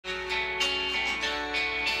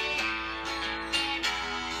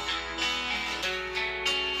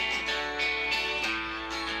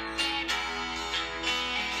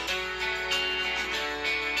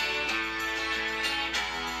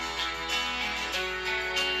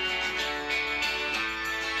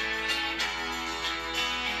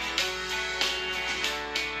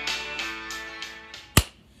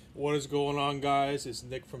What is going on, guys? It's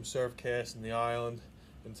Nick from Surfcast in the island,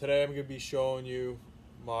 and today I'm going to be showing you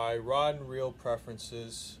my rod and reel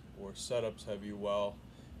preferences or setups, have you will,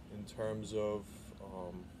 in terms of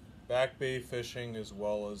back bay fishing as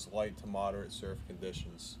well as light to moderate surf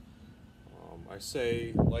conditions. I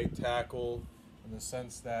say light tackle in the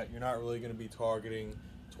sense that you're not really going to be targeting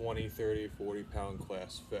 20, 30, 40 pound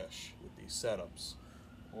class fish with these setups.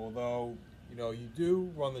 Although, you do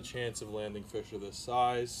run the chance of landing fish of this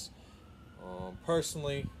size.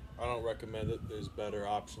 Personally, I don't recommend it. There's better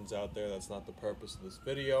options out there. That's not the purpose of this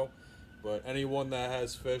video. But anyone that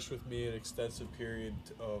has fished with me an extensive period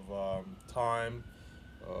of time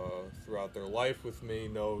throughout their life with me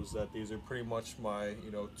knows that these are pretty much my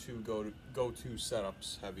two go-to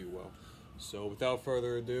setups, have you will. So without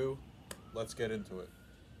further ado, let's get into it.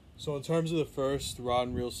 So in terms of the first rod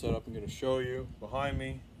and reel setup I'm going to show you behind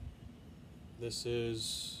me, this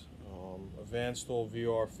is a Vanstall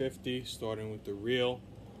VR50, starting with the reel.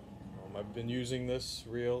 I've been using this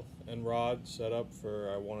reel and rod setup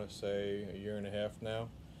for, I want to say, a year and a half now,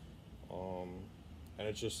 and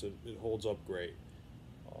it holds up great.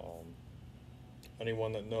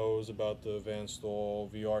 Anyone that knows about the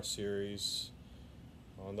Vanstall VR series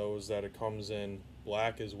knows that it comes in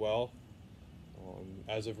black as well.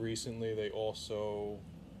 As of recently, they also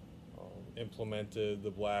implemented the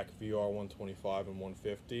black VR 125 and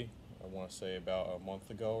 150, I want to say about a month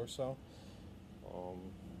ago or so.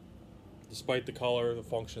 Despite the color, the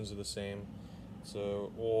functions are the same. It's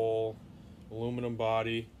all aluminum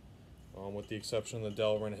body with the exception of the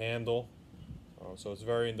Delrin handle. So it's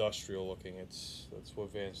very industrial looking. That's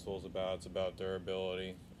what Vanstall is about. It's about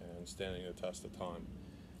durability and standing the test of time.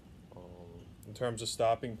 In terms of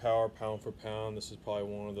stopping power, pound for pound, this is probably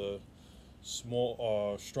one of the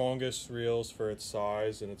strongest reels for its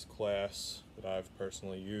size and its class that I've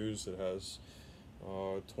personally used. It has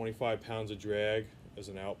 25 pounds of drag as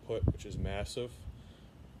an output, which is massive.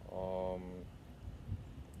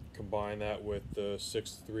 Combine that with the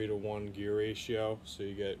 6:3 to 1 gear ratio, so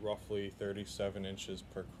you get roughly 37 inches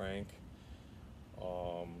per crank.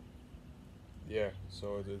 Yeah,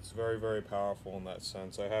 so it's very, very powerful in that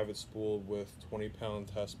sense. I have it spooled with 20-pound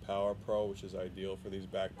Test Power Pro, which is ideal for these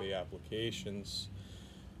back bay applications,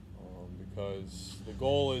 because the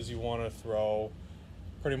goal is you want to throw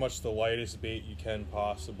pretty much the lightest bait you can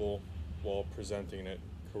possible while presenting it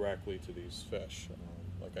correctly to these fish.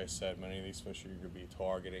 Like I said, many of these fish you're going to be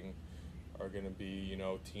targeting are going to be,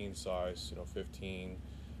 teen size, 15,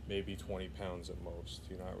 maybe 20 pounds at most.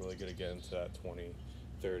 You're not really going to get into that 20,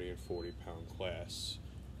 30, and 40 pound class.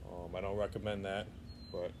 I don't recommend that,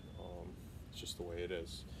 but it's just the way it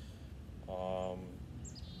is.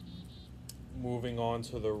 Moving on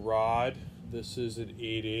to the rod, this is an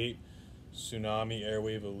 8/8 Tsunami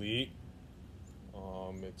Airwave Elite.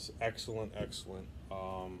 It's excellent.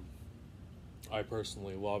 I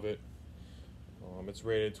personally love it. It's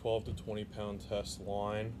rated 12 to 20 pound test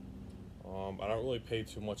line. I don't really pay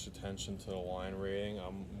too much attention to the line rating.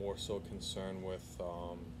 I'm more so concerned with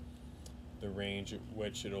the range at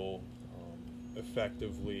which it'll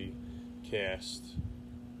effectively cast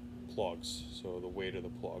plugs, so the weight of the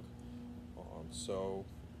plug. So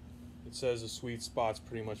it says the sweet spot's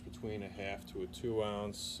pretty much between a 1/2 to a 2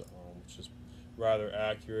 ounce, which is rather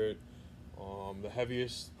accurate. The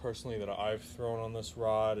heaviest, personally, that I've thrown on this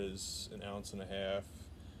rod is 1.5 ounces.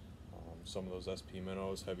 Some of those SP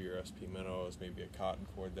minnows, heavier SP minnows, maybe a cotton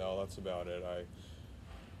cordell, that's about it.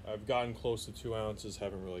 I've gotten close to 2 ounces,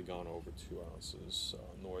 haven't really gone over 2 ounces,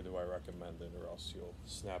 nor do I recommend it, or else you'll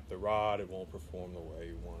snap the rod, it won't perform the way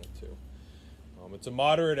you want it to. It's a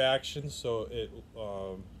moderate action, so it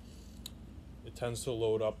tends to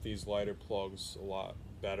load up these lighter plugs a lot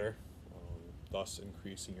better, thus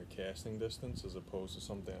increasing your casting distance, as opposed to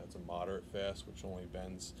something that's a moderate fast, which only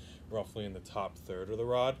bends roughly in the top third of the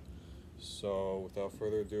rod. So without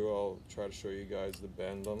further ado, I'll try to show you guys the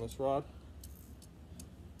bend on this rod.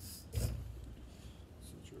 So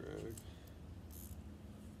drag,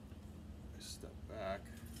 I step back,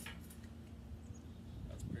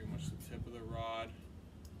 that's pretty much the tip of the rod.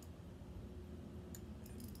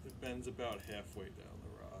 It bends about halfway down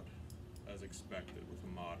the rod, as expected with a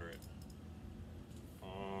moderate.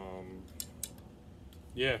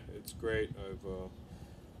 Yeah, it's great. I've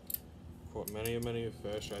caught many a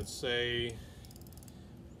fish. I'd say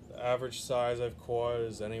the average size I've caught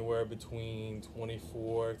is anywhere between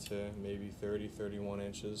 24 to maybe 30, 31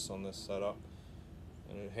 inches on this setup,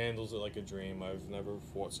 and it handles it like a dream. I've never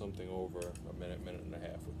fought something over a minute and a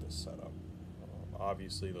half with this setup.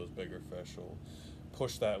 Obviously those bigger fish will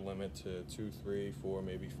push that limit to 2, 3, 4,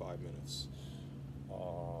 maybe 5 minutes.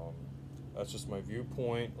 That's just my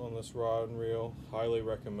viewpoint on this rod and reel. Highly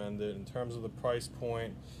recommend it. In terms of the price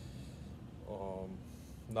point,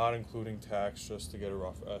 not including tax, just to get a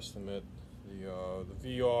rough estimate, the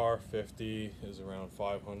VR 50 is around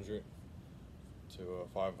 500 to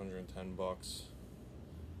 510 bucks.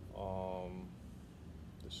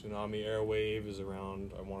 The Tsunami Airwave is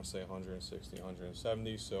around, I want to say 160,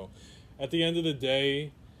 170. So at the end of the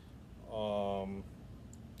day,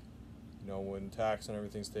 you know, when tax and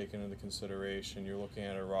everything's taken into consideration, you're looking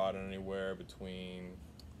at a rod anywhere between,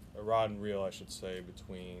 a rod and reel I should say,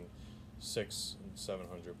 between 600 and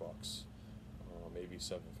 700 bucks, maybe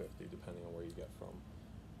 750 depending on where you get from.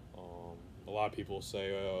 A lot of people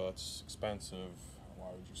say, oh, that's expensive,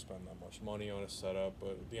 why would you spend that much money on a setup?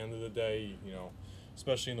 But at the end of the day, you know,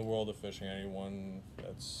 especially in the world of fishing, anyone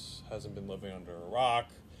that's hasn't been living under a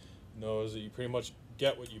rock knows that you pretty much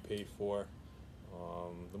get what you pay for.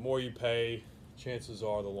 The more you pay, chances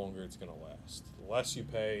are the longer it's going to last. The less you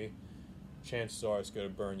pay, chances are it's going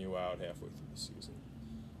to burn you out halfway through the season.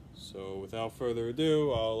 So without further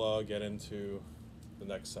ado, I'll get into the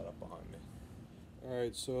next setup behind me.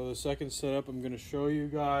 Alright, so the second setup I'm going to show you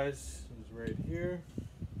guys is right here.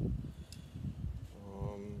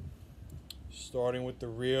 Starting with the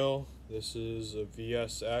reel, this is a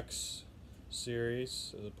VSX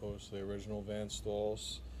series as opposed to the original Van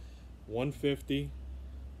Staal's 150.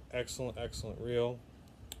 Excellent reel.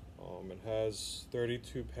 It has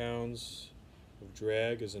 32 pounds of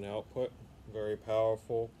drag as an output, very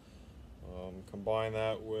powerful. Combine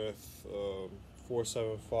that with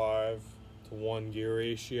 475 to 1 gear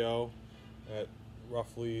ratio at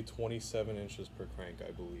roughly 27 inches per crank,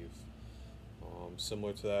 I believe.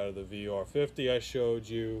 Similar to that of the VR50 I showed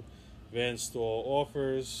you, Van Staal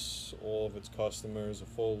offers all of its customers a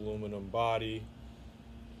full aluminum body,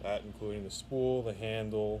 that including the spool, the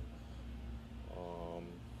handle,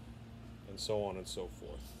 and so on and so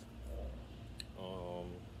forth.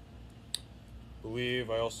 Believe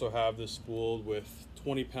I also have this spooled with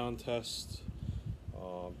 20-pound test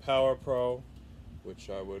Power Pro, which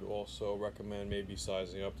I would also recommend maybe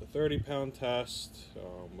sizing up to 30-pound test,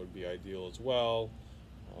 would be ideal as well.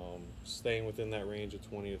 Staying within that range of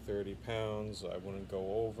 20 to 30 pounds, I wouldn't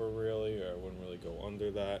go over really, or I wouldn't really go under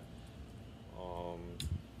that.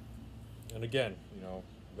 And again, you know,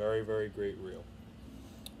 very great reel.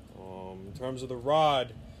 In terms of the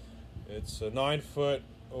rod, it's a 9-foot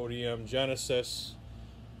ODM Genesis.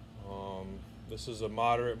 This is a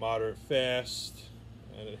moderate fast,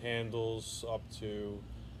 and it handles up to,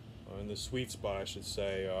 in the sweet spot I should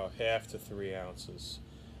say, 1/2 to 3 ounces.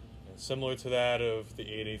 And similar to that of the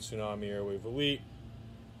 8/8 Tsunami Airwave Elite,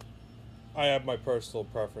 I have my personal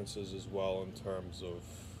preferences as well in terms of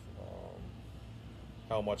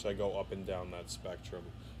how much I go up and down that spectrum.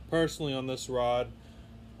 Personally on this rod,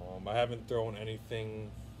 I haven't thrown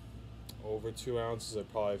anything over 2 ounces. I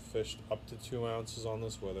probably fished up to 2 ounces on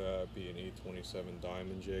this, whether that be an 827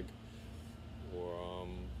 diamond jig or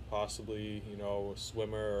possibly, you know, a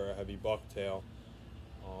swimmer or a heavy bucktail.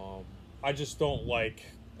 I just don't like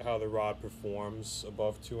how the rod performs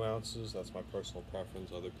above 2 ounces. That's my personal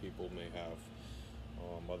preference. Other people may have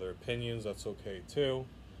other opinions. That's okay too.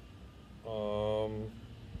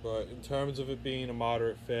 But in terms of it being a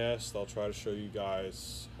moderate fast, I'll try to show you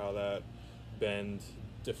guys how that bend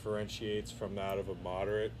differentiates from that of a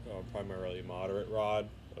moderate, primarily moderate rod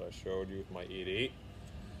that I showed you with my 8/8.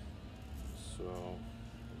 So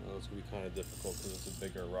it's going to be kind of difficult because it's a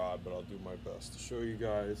bigger rod, but I'll do my best to show you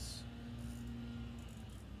guys.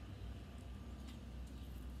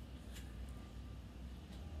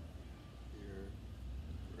 Here,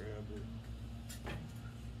 grab it.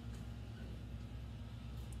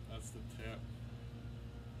 That's the tip.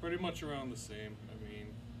 Pretty much around the same. I mean,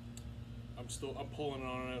 I'm pulling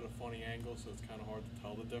on it at a funny angle, so it's kind of hard to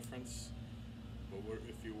tell the difference. But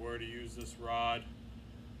if you were to use this rod,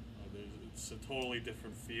 it's a totally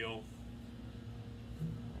different feel.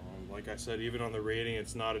 Like I said, even on the rating,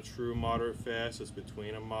 it's not a true moderate fast. It's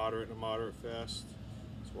between a moderate and a moderate fast.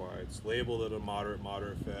 That's why it's labeled at a moderate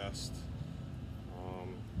fast.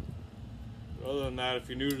 Other than that, if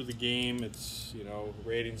you're new to the game, it's, you know,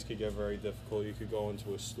 ratings could get very difficult. You could go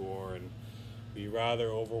into a store and be rather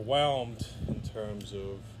overwhelmed in terms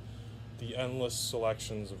of the endless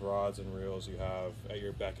selections of rods and reels you have at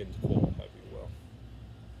your beck and call, if you will.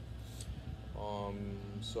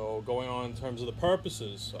 So going on in terms of the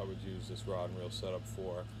purposes I would use this rod and reel setup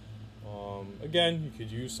for. Again, you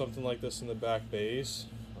could use something like this in the Backbays,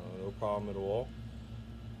 no problem at all.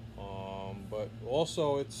 But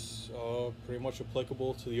also it's pretty much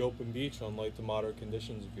applicable to the open beach on light to moderate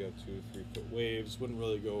conditions. If you have 2 to 3 foot waves, wouldn't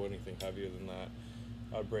really go anything heavier than that.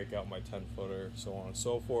 how to break out my 10-footer, so on and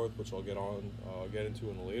so forth, which I'll get into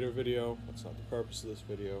in a later video. That's not the purpose of this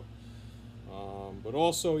video. But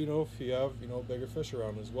also, if you have, bigger fish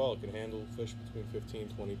around as well, it can handle fish between 15,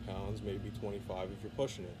 20 pounds, maybe 25 if you're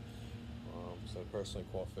pushing it. So I personally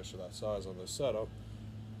caught fish of that size on this setup.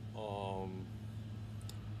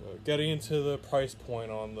 Getting into the price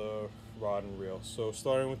point on the rod and reel. So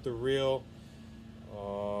starting with the reel,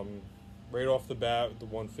 right off the bat, the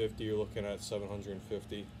 150, you're looking at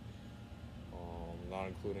 $750, not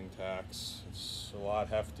including tax. It's a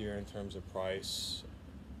lot heftier in terms of price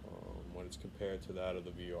when it's compared to that of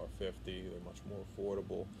the VR50. They're much more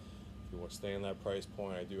affordable. If you want to stay in that price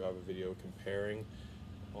point, I do have a video comparing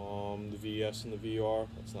the VS and the VR.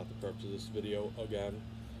 That's not the purpose of this video again.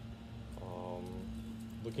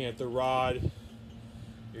 Looking at the rod,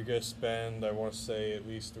 you're going to spend, I want to say, at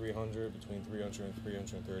least between 300 and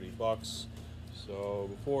 330 bucks. So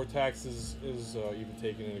before taxes is even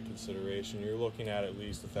taken into consideration, you're looking at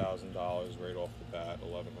least $1,000 right off the bat,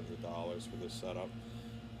 $1,100 for this setup.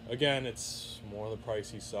 Again, it's more on the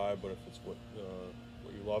pricey side, but if it's what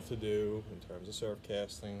you love to do in terms of surf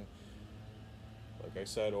casting, like I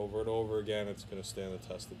said over and over again, it's going to stand the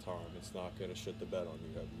test of time. It's not going to shit the bed on you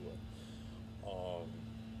everywhere.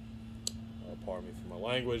 Pardon me for my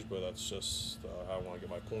language, but that's just how I want to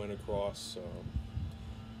get my point across.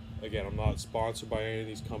 Again, I'm not sponsored by any of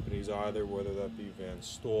these companies either, whether that be Van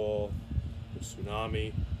Stoll or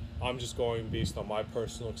Tsunami. I'm just going based on my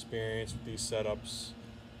personal experience with these setups.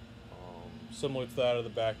 Similar to that of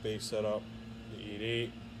the Backbays setup, the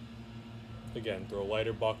 8.8. Again, throw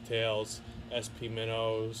lighter bucktails, SP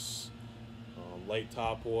minnows, light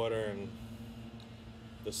top water, and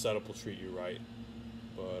the setup will treat you right.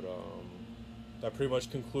 But that pretty much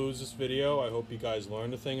concludes this video. I hope you guys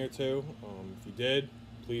learned a thing or two. If you did,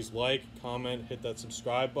 please like, comment, hit that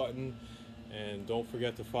subscribe button, and don't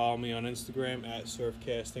forget to follow me on Instagram at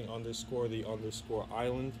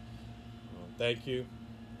surfcasting_the_island. Thank you.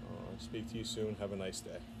 Speak to you soon. Have a nice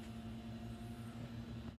day.